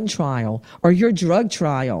murder one trial or your drug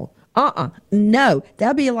trial. No,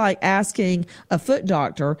 that'd be like asking a foot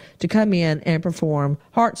doctor to come in and perform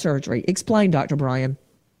heart surgery. Explain, Dr. Brian.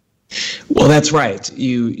 Well, that's right.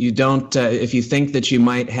 You don't, if you think that you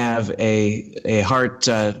might have a heart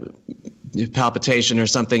palpitation or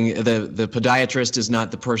something, the podiatrist is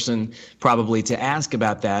not the person probably to ask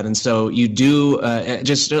about that. And so you do,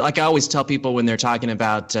 just like I always tell people when they're talking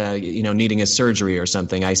about, needing a surgery or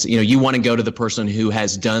something, you want to go to the person who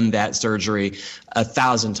has done that surgery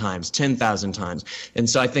 1,000 times, 10,000 times. And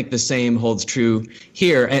so I think the same holds true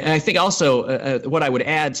here. And I think also what I would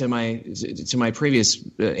add to my previous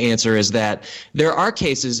answer is that there are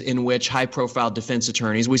cases in which high-profile defense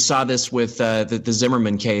attorneys, we saw this with the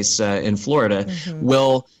Zimmerman case in Florida,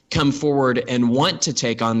 will come forward and want to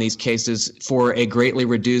take on these cases for a greatly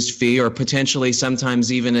reduced fee or potentially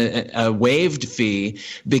sometimes even a waived fee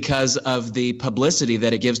because of the publicity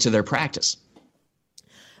that it gives to their practice.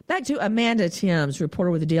 Back to Amanda Timms,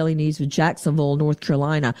 reporter with the Daily News with Jacksonville, North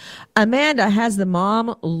Carolina. Amanda, has the mom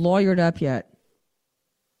lawyered up yet?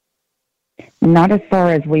 Not as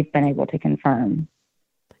far as we've been able to confirm.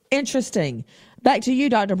 Interesting. Back to you,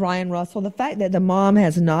 Dr. Brian Russell. The fact that the mom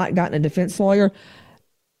has not gotten a defense lawyer,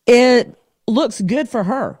 it looks good for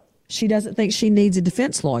her. She doesn't think she needs a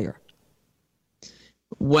defense lawyer.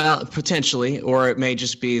 Well, potentially, or it may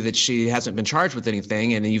just be that she hasn't been charged with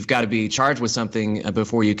anything, and you've got to be charged with something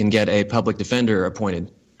before you can get a public defender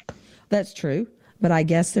appointed. That's true, but I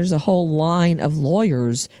guess there's a whole line of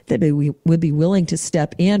lawyers that would be willing to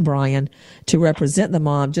step in, Brian, to represent the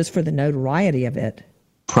mom just for the notoriety of it.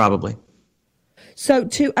 Probably. So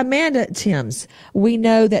to Amanda Timms, we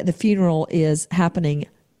know that the funeral is happening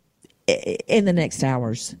in the next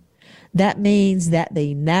hours. That means that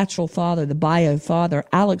the natural father, the bio father,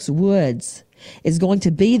 Alex Woods, is going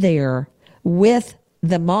to be there with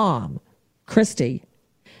the mom, Christy,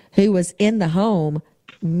 who was in the home,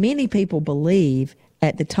 many people believe,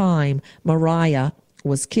 at the time Mariah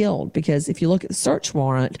was killed. Because if you look at the search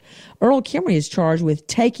warrant, Earl Kimrey is charged with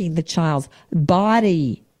taking the child's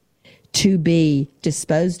body to be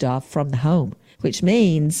disposed of from the home, which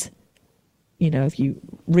means, if you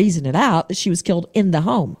reason it out, that she was killed in the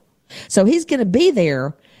home. So he's going to be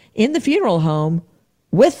there in the funeral home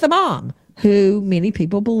with the mom, who many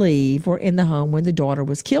people believe were in the home when the daughter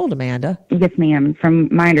was killed, Amanda. Yes, ma'am.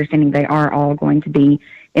 From my understanding, they are all going to be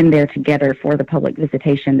in there together for the public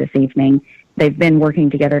visitation this evening. They've been working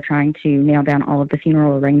together trying to nail down all of the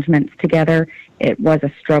funeral arrangements together. It was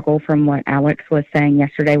a struggle from what Alex was saying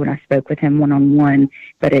yesterday when I spoke with him one-on-one,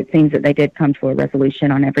 but it seems that they did come to a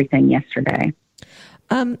resolution on everything yesterday.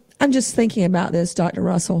 I'm just thinking about this, Dr.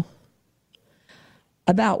 Russell,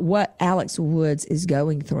 about what Alex Woods is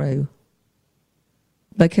going through.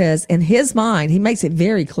 Because in his mind, he makes it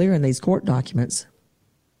very clear in these court documents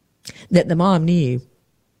that the mom knew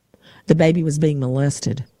the baby was being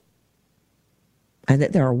molested and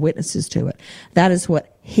that there are witnesses to it. That is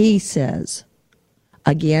what he says.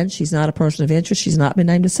 Again, she's not a person of interest. She's not been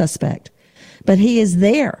named a suspect. But he is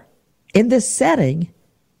there in this setting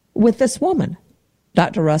with this woman.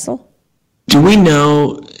 Dr. Russell? Do we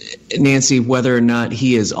know, Nancy, whether or not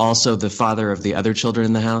he is also the father of the other children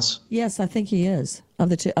in the house? Yes, I think he is, of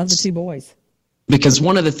the two boys. Because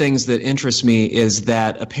one of the things that interests me is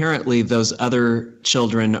that apparently those other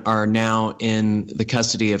children are now in the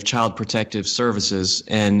custody of Child Protective Services,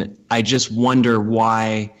 and I just wonder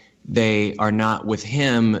why they are not with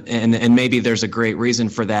him, and maybe there's a great reason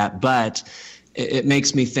for that, but it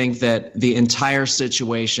makes me think that the entire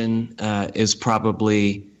situation is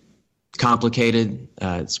probably complicated.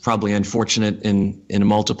 It's probably unfortunate in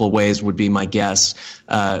multiple ways, would be my guess.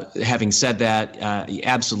 Having said that,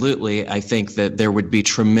 absolutely, I think that there would be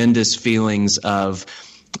tremendous feelings of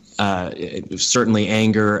certainly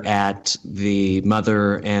anger at the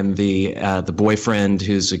mother and the boyfriend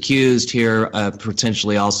who's accused here,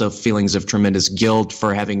 potentially also feelings of tremendous guilt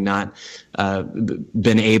for having not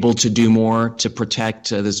been able to do more to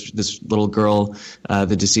protect this little girl,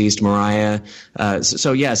 the deceased Mariah.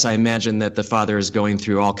 So yes, I imagine that the father is going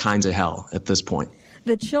through all kinds of hell at this point.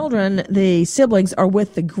 The children, the siblings, are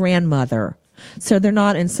with the grandmother, so they're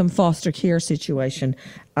not in some foster care situation,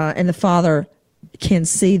 and the father can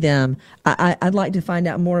see them. I'd like to find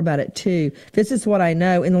out more about it too. This is what I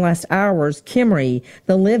know. In the last hours, Kimrey,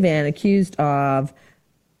 the live-in, accused of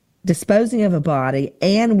disposing of a body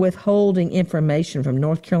and withholding information from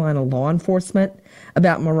North Carolina law enforcement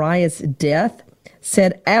about Mariah's death,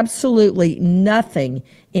 said absolutely nothing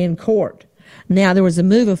in court. Now, there was a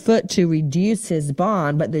move afoot to reduce his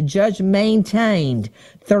bond, but the judge maintained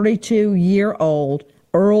 32-year-old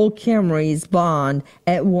Earl Kimrey's bond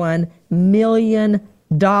at $1 million.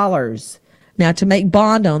 Now, to make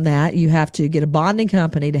bond on that, you have to get a bonding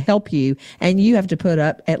company to help you, and you have to put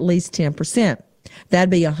up at least 10%. That'd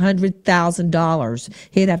be $100,000.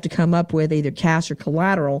 He'd have to come up with either cash or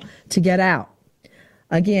collateral to get out.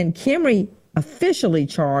 Again, Kimrey officially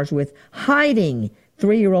charged with hiding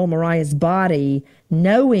 3-year-old Mariah's body,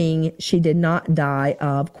 knowing she did not die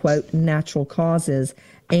of, quote, natural causes,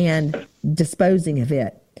 and disposing of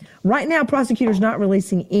it. Right now, prosecutors not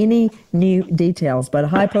releasing any new details, but a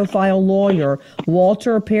high-profile lawyer,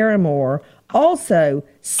 Walter Paramore, also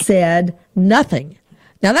said nothing.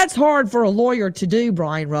 Now, that's hard for a lawyer to do,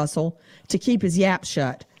 Brian Russell, to keep his yap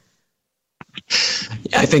shut.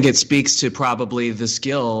 I think it speaks to probably the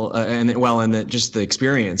skill and just the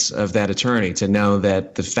experience of that attorney to know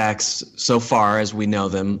that the facts so far as we know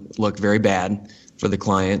them look very bad for the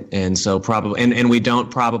client, and so probably and we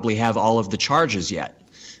don't probably have all of the charges yet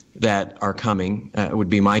that are coming, would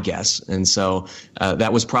be my guess. And so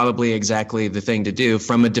that was probably exactly the thing to do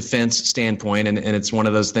from a defense standpoint. And it's one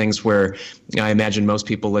of those things where I imagine most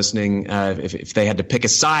people listening, if they had to pick a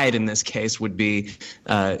side in this case, would be,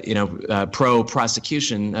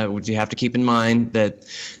 pro-prosecution. Would you have to keep in mind that,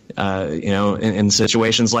 in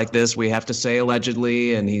situations like this, we have to say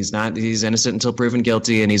allegedly, and he's innocent until proven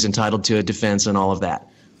guilty, and he's entitled to a defense and all of that.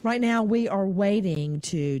 Right now, we are waiting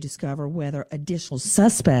to discover whether additional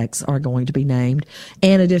suspects are going to be named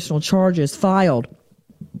and additional charges filed.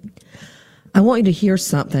 I want you to hear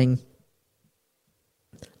something.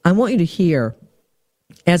 I want you to hear,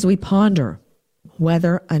 as we ponder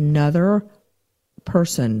whether another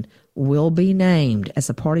person will be named as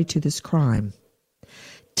a party to this crime,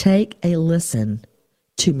 take a listen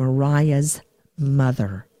to Mariah's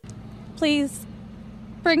mother. Please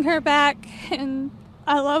bring her back, and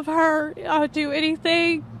I love her. I'll do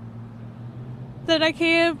anything that I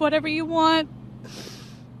can, whatever you want.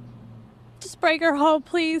 Just bring her home,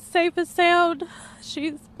 please, safe and sound.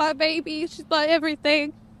 She's my baby. She's my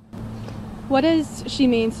everything. What does she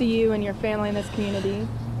mean to you and your family in this community?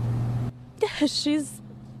 She's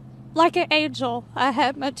like an angel. I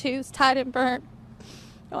had my tubes tied and burnt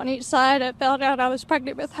on each side. I found out I was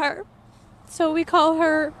pregnant with her. So we call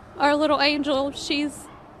her our little angel. She's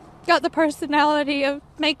got the personality of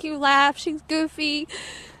make you laugh. She's goofy,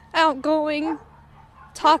 outgoing,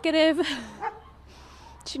 talkative.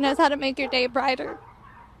 She knows how to make your day brighter.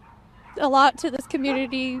 A lot to this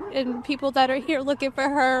community, and people that are here looking for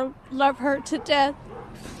her love her to death.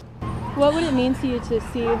 What would it mean to you to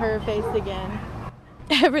see her face again?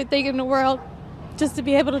 Everything in the world. Just to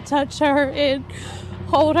be able to touch her and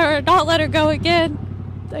hold her and not let her go again.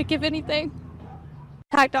 I'd give anything.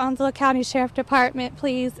 Contact Onslow County Sheriff Department,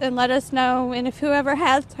 please, and let us know. And if whoever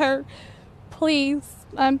has her, please,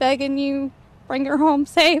 I'm begging you, bring her home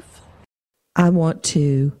safe. I want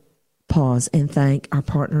to pause and thank our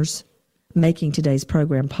partners making today's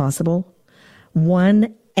program possible.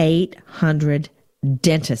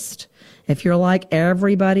 1-800-DENTIST. If you're like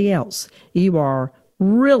everybody else, you are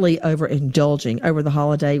really overindulging over the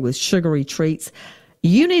holiday with sugary treats,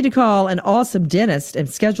 you need to call an awesome dentist and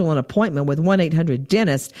schedule an appointment with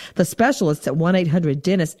 1-800-DENTIST. The specialists at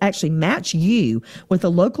 1-800-DENTIST actually match you with a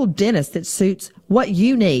local dentist that suits what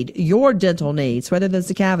you need, your dental needs, whether there's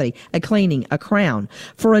a cavity, a cleaning, a crown.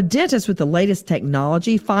 For a dentist with the latest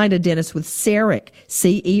technology, find a dentist with CEREC,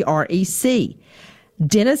 C-E-R-E-C.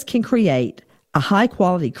 Dentists can create a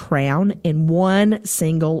high-quality crown in one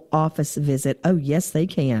single office visit. Oh, yes, they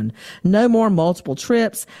can. No more multiple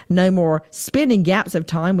trips. No more spending gaps of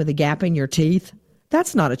time with a gap in your teeth.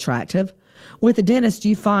 That's not attractive. With a dentist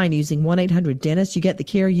you find using 1-800-DENTIST, you get the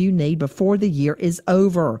care you need before the year is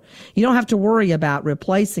over. You don't have to worry about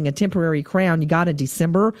replacing a temporary crown you got in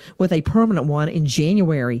December with a permanent one in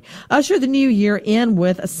January. Usher the new year in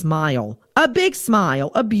with a smile. A big smile,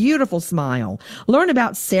 a beautiful smile. Learn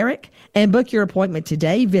about CEREC and book your appointment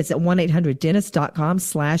today. Visit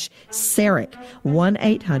 1-800-DENTIST.com/CEREC.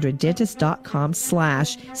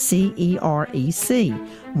 1-800-DENTIST.com/CEREC.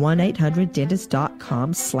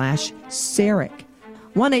 1-800-DENTIST.com/CEREC.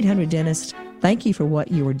 1-800-DENTIST, thank you for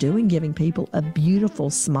what you are doing, giving people a beautiful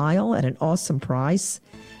smile at an awesome price.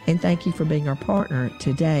 And thank you for being our partner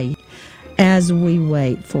today as we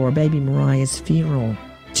wait for baby Mariah's funeral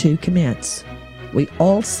to commence. We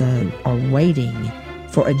also are waiting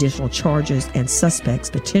for additional charges and suspects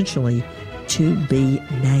potentially to be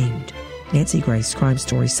named. Nancy Grace, Crime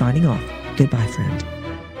Story, signing off. Goodbye, friend.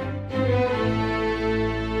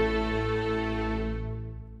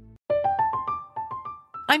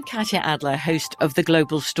 I'm Katya Adler, host of The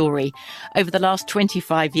Global Story. Over the last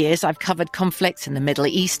 25 years, I've covered conflicts in the Middle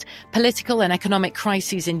East, political and economic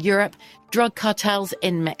crises in Europe, drug cartels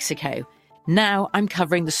in Mexico. Now I'm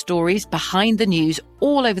covering the stories behind the news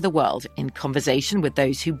all over the world in conversation with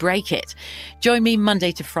those who break it. Join me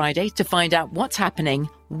Monday to Friday to find out what's happening,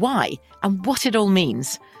 why, and what it all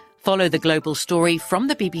means. Follow The Global Story from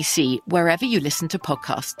the BBC wherever you listen to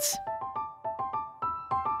podcasts.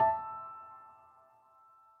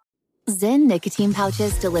 Zyn nicotine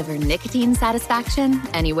pouches deliver nicotine satisfaction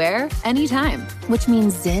anywhere, anytime, which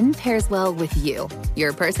means Zyn pairs well with you,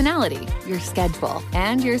 your personality, your schedule,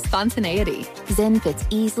 and your spontaneity. Zyn fits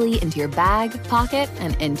easily into your bag, pocket,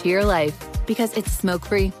 and into your life because it's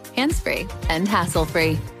smoke-free, hands-free, and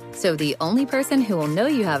hassle-free. So the only person who will know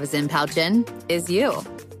you have a Zyn pouch in is you.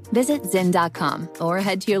 Visit Zyn.com or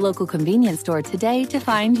head to your local convenience store today to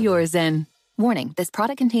find your Zyn. Warning, this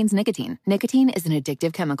product contains nicotine. Nicotine is an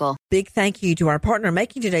addictive chemical. Big thank you to our partner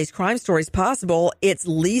making today's crime stories possible. It's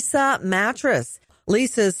Leesa Mattress.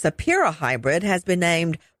 Leesa's Sapira Hybrid has been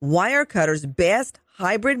named Wirecutter's best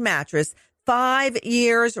hybrid mattress 5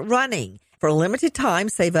 years running. For a limited time,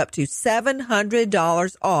 save up to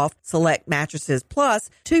 $700 off select mattresses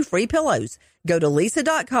plus 2 free pillows. Go to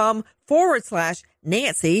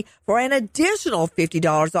Leesa.com/Nancy for an additional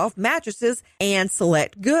 $50 off mattresses and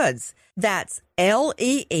select goods. That's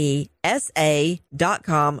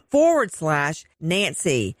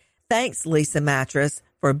LEESA.com/Nancy. Thanks, Leesa Mattress,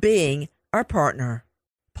 for being our partner.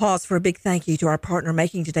 Pause for a big thank you to our partner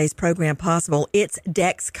making today's program possible. It's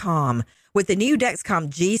Dexcom. With the new Dexcom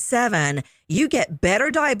G7, you get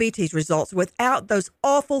better diabetes results without those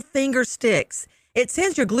awful finger sticks. It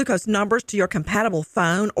sends your glucose numbers to your compatible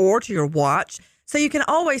phone or to your watch, so you can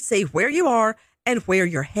always see where you are and where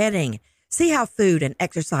you're heading. See how food and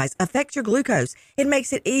exercise affect your glucose. It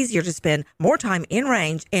makes it easier to spend more time in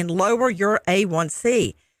range and lower your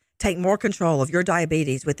A1C. Take more control of your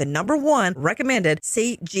diabetes with the #1 recommended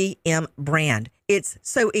CGM brand. It's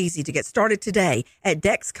so easy to get started today at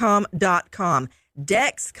Dexcom.com.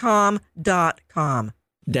 Dexcom.com.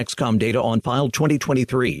 Dexcom data on file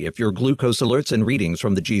 2023. If your glucose alerts and readings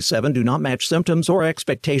from the G7 do not match symptoms or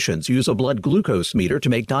expectations, use a blood glucose meter to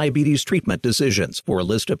make diabetes treatment decisions. For a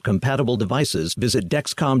list of compatible devices, visit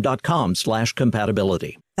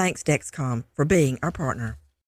Dexcom.com/compatibility. Thanks, Dexcom, for being our partner.